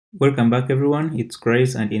Welcome back everyone, it's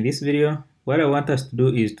Grace, and in this video what I want us to do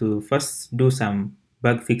is to first do some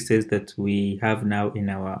bug fixes that we have now in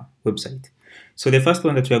our website. So the first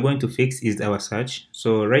one that we are going to fix is our search.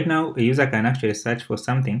 So right now a user can actually search for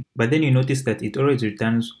something, but then you notice that it always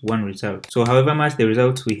returns one result. So however much the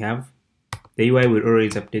results we have, the UI will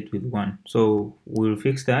always update with one. So we'll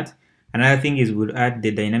fix that. Another thing is we'll add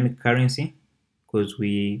the dynamic currency because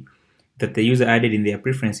that the user added in their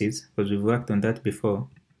preferences, because we've worked on that before.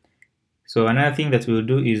 So another thing that we'll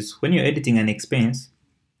do is when you're editing an expense,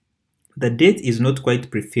 the date is not quite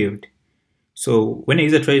prefilled. So when a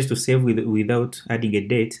user tries to save without adding a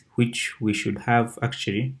date, which we should have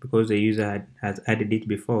actually because the user has added it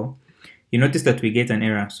before, you notice that we get an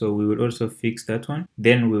error. So we will also fix that one.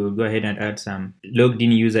 Then we will go ahead and add some logged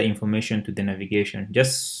in user information to the navigation,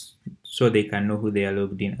 just so they can know who they are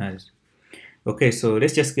logged in as. Okay, so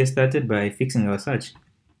let's just get started by fixing our search.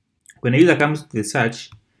 When a user comes to the search,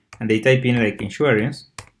 and they type in like insurance,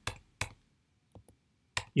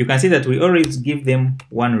 you can see that we always give them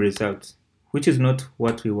one result, which is not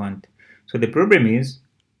what we want. So the problem is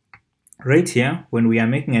right here when we are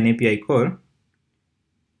making an API call.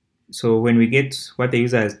 So when we get what the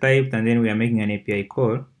user has typed and then we are making an API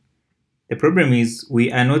call, the problem is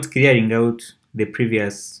we are not clearing out the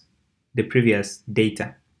previous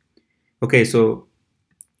data. Okay, so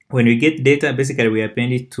when we get data, basically we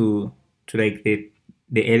append it to like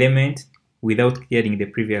the element without clearing the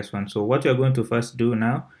previous one. So what we are going to first do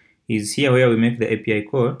now is here where we make the API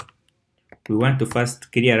call, we want to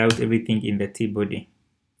first clear out everything in the T body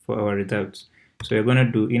for our results. So we're going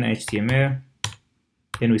to do in HTML,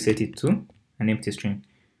 then we set it to an empty string.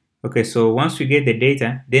 Okay, so once we get the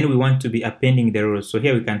data, then we want to be appending the rows. So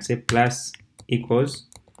here we can say plus equals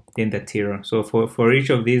then the T row. So for each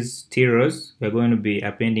of these T rows, we're going to be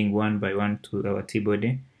appending one by one to our T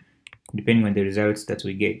body, depending on the results that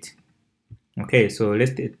we get. Okay, so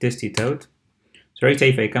let's test it out. So right here,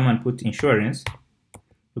 if I come and put insurance,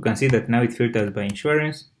 you can see that now it filters by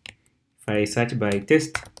insurance. If I search by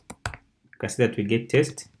test, you can see that we get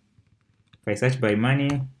test. If I search by money,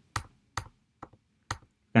 you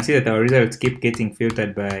can see that our results keep getting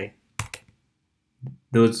filtered by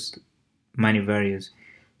those money values.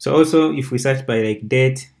 So also if we search by like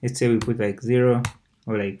date, let's say we put like 0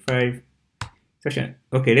 or like 5.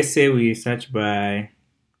 Okay, let's say we search by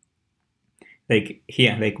like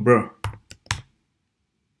here, like bro.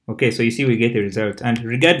 Okay, so you see we get a result, and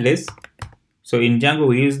regardless, so in Django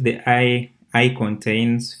we use the I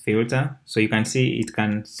contains filter, so you can see it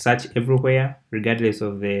can search everywhere regardless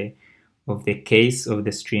of the case of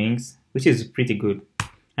the strings, which is pretty good.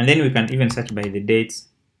 And then we can even search by the dates.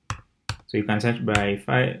 So you can search by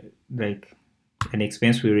like an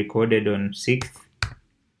expense we recorded on 6th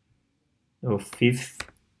or 5th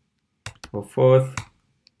or 4th.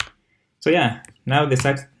 So yeah, now the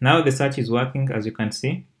search is working, as you can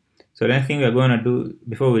see. So the next thing we're going to do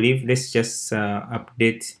before we leave, let's just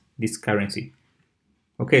update this currency.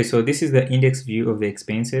 Okay, so this is the index view of the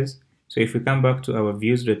expenses. So if we come back to our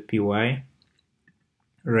views.py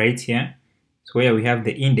right here, so where we have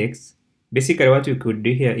the index, basically what we could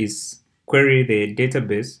do here is query the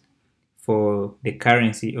database for the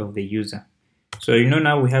currency of the user. So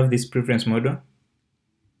now we have this preference model.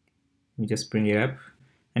 Let me just bring it up.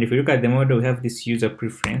 And if we look at the model, we have this user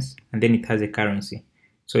preference, and then it has a currency.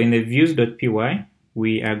 So in the views.py,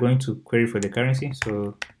 we are going to query for the currency.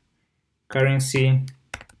 So currency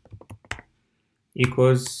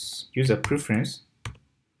equals user preference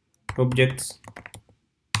objects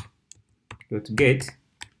 .get.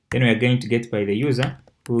 Then we are going to get by the user,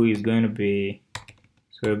 who is going to be,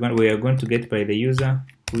 so we are going to get by the user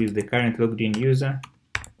who is the current logged in user,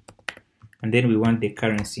 and then we want the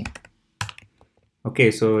currency. Okay,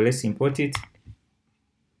 so let's import it.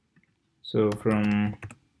 So from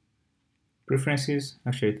preferences,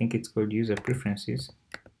 actually I think it's called user preferences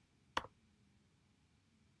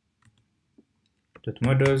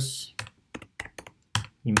 .models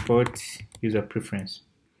import user preference.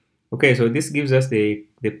 Okay, so this gives us the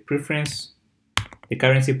preference, the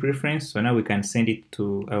currency preference. So now we can send it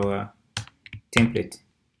to our template.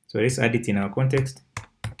 So let's add it in our context,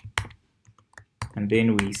 and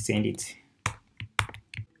then we send it.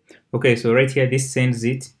 Okay, so right here, this sends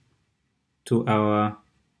it to our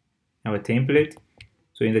template.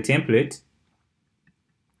 So in the template,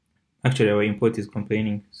 actually our import is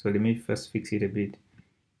complaining. So let me first fix it a bit.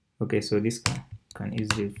 Okay, so this can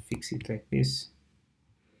easily fix it like this.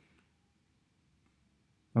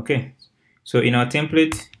 Okay, so in our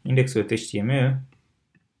template, index.html,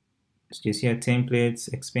 so just here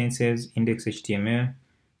templates, expenses, index.html,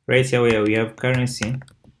 right here where we have currency,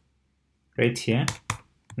 right here,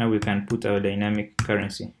 Now we can put our dynamic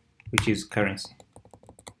currency, which is currency.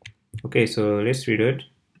 Okay, so let's reload.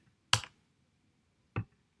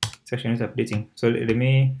 It's actually not updating. So let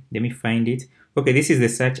me find it. Okay, this is the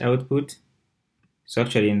search output. So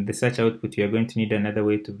actually in the search output, you are going to need another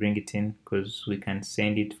way to bring it in, because we can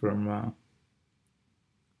send it from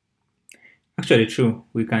actually true,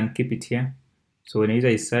 we can keep it here. So when a user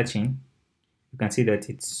is searching, you can see that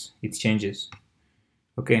it changes.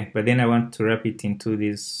 Okay, but then I want to wrap it into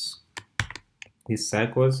these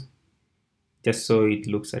circles, just so it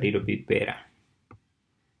looks a little bit better.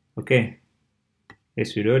 Okay,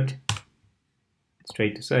 let's reload. Let's try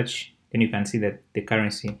to search. Then you can see that the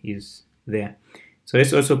currency is there. So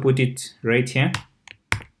let's also put it right here.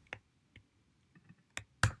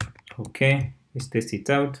 Okay, let's test it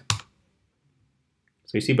out.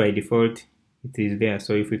 So you see by default it is there.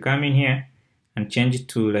 So if we come in here and change it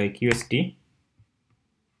to like USD,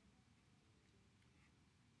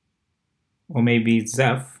 or maybe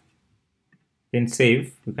ZAF, then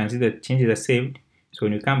save, you can see that changes are saved. So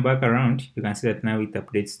when you come back around, you can see that now it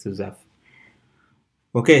updates to ZAF.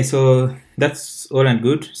 Okay, so that's all and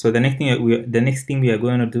good. So the next thing we are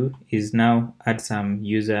going to do is now add some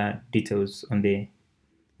user details on the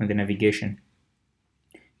navigation.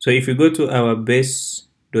 So if you go to our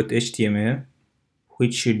base.html,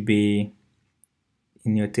 which should be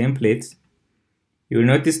in your templates, you will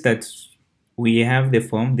notice that we have the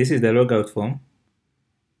form. This is the logout form.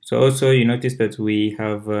 So also you notice that we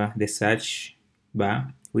have the search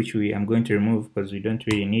bar, which I'm going to remove because we don't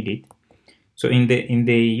really need it. So in the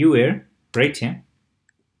URL right here,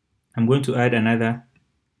 I'm going to add another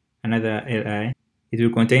li. It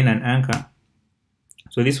will contain an anchor.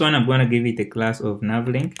 So this one I'm going to give it a class of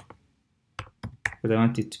navlink, because I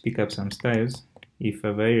want it to pick up some styles if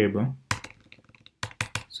available.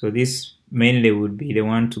 So this mainly would be the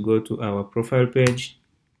one to go to our profile page.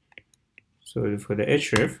 So for the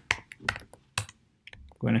href,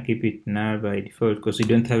 I'm going to keep it null by default because we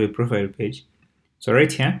don't have a profile page. So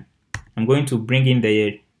right here, I'm going to bring in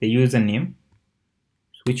the username,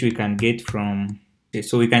 which we can get from,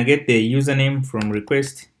 so we can get the username from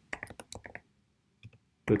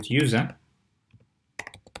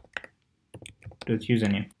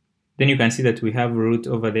request.user.username. Then you can see that we have root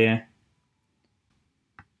over there.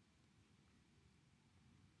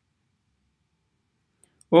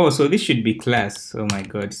 Oh, so this should be class. Oh my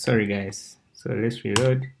god, sorry guys. So let's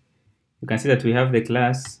reload. You can see that we have the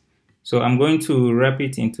class. So I'm going to wrap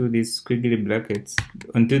it into these squiggly brackets,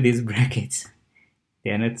 onto these brackets. They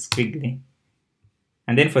are not squiggly.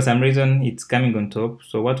 And then for some reason it's coming on top.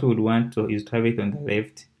 So what we would want is to have it on the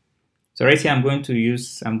left. So right here I'm going to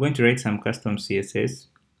write some custom CSS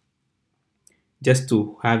just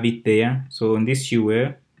to have it there. So on this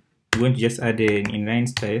URL, I'm going to just add an inline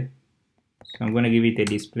style. So I'm going to give it a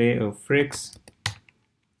display of flex.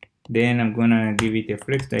 Then I'm going to give it a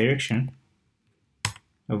flex direction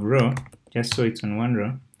of row, just so it's on one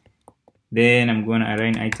row. Then I'm going to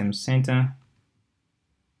align item center.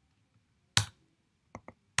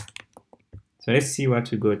 So let's see what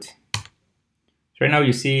we got. So right now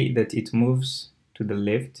you see that it moves to the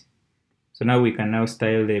left. So now we can now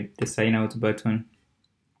style the sign out button.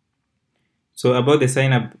 So about the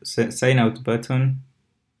sign out button,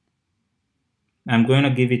 I'm going to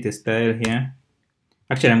give it a style here.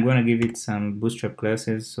 Actually, I'm going to give it some bootstrap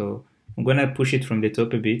classes. So I'm going to push it from the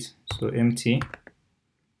top a bit. So empty.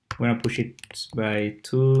 I'm going to push it by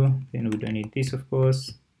 2. Then we don't need this, of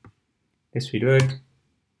course. Let's reload. You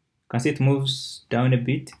can see it moves down a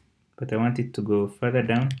bit, but I want it to go further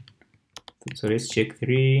down. So let's check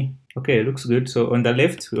 3. Okay, it looks good. So on the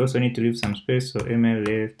left, we also need to leave some space. So ml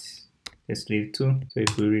left, let's leave 2. So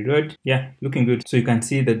if we reload, yeah, looking good. So you can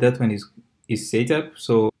see that that one is set up.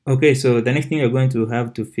 So okay, so the next thing you're going to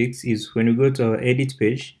have to fix is when you go to our edit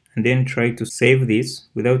page and then try to save this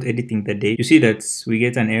without editing the date, you see that we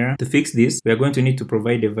get an error. To fix this, we are going to need to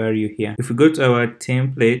provide a value here. If we go to our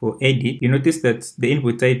template or edit, you notice that the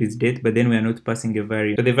input type is date, but then we are not passing a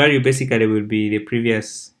value. So the value basically will be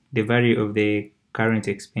the value of the current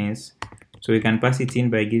expense. So we can pass it in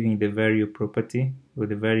by giving the value property or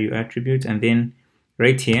the value attribute, and then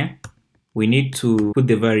right here we need to put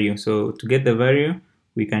the value. So to get the value,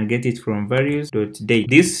 we can get it from values.date.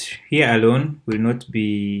 This here alone will not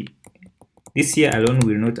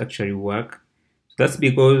actually work. So that's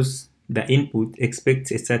because the input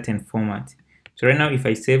expects a certain format. So right now, if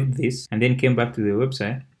I save this and then came back to the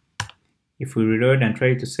website, if we reload and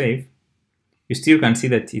try to save, you still can see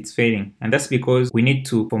that it's failing. And that's because we need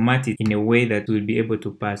to format it in a way that we'll be able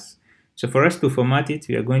to pass. So for us to format it,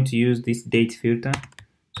 we are going to use this date filter.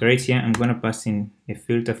 So right here, I'm going to pass in a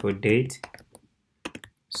filter for date.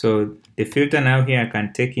 So the filter now here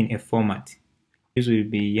can take in a format. This will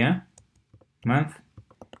be year, month,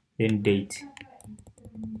 then date.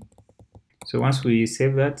 So once we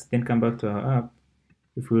save that, then come back to our app,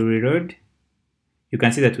 if we reload, you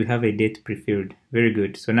can see that we have a date pre-filled. Very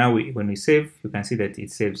good. So now when we save, you can see that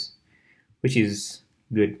it saves, which is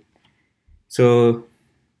good. So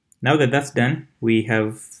now that that's done, we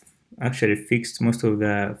have actually fixed most of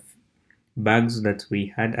the bugs that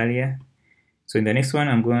we had earlier. So in the next one,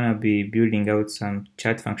 I'm going to be building out some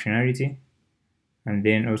chat functionality and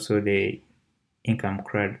then also the income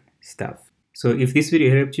CRUD stuff. So if this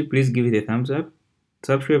video helped you, please give it a thumbs up.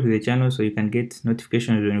 Subscribe to the channel so you can get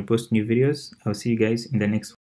notifications when we post new videos. I'll see you guys in the next one.